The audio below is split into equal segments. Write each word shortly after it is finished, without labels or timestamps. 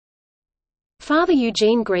Father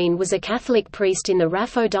Eugene Greene was a Catholic priest in the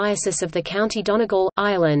Raphoe Diocese of the County Donegal,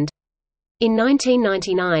 Ireland. In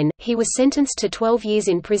 1999, he was sentenced to 12 years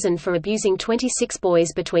in prison for abusing 26 boys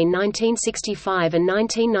between 1965 and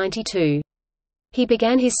 1992. He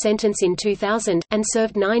began his sentence in 2000, and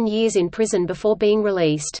served 9 years in prison before being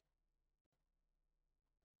released.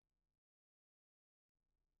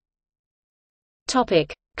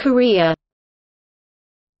 Career.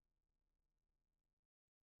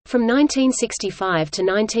 From 1965 to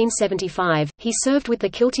 1975, he served with the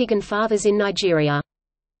Kiltegan Fathers in Nigeria.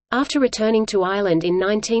 After returning to Ireland in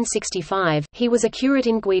 1965, he was a curate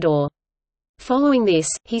in Gweedore. Following this,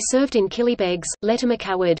 he served in Killybegs,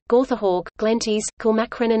 Lettermacoward, Gawthahawk, Glenties,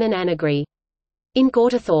 Kilmacrenan and Annagry. In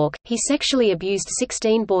Gawthahawk, he sexually abused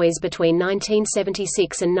 16 boys between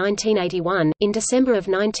 1976 and 1981. In December of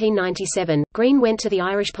 1997, Greene went to the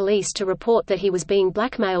Irish police to report that he was being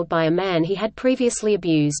blackmailed by a man he had previously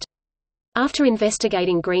abused. After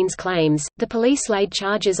investigating Greene's claims, the police laid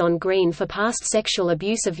charges on Greene for past sexual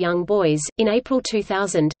abuse of young boys. In April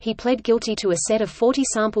 2000, he pled guilty to a set of 40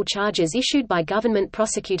 sample charges issued by government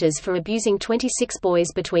prosecutors for abusing 26 boys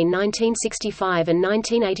between 1965 and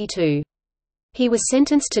 1982. He was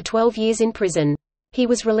sentenced to 12 years in prison. He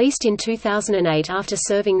was released in 2008 after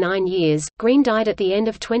serving 9 years. Greene died at the end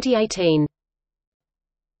of 2018.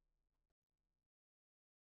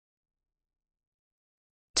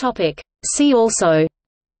 See also: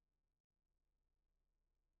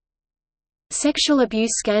 Sexual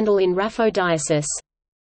abuse scandal in Raphoe Diocese.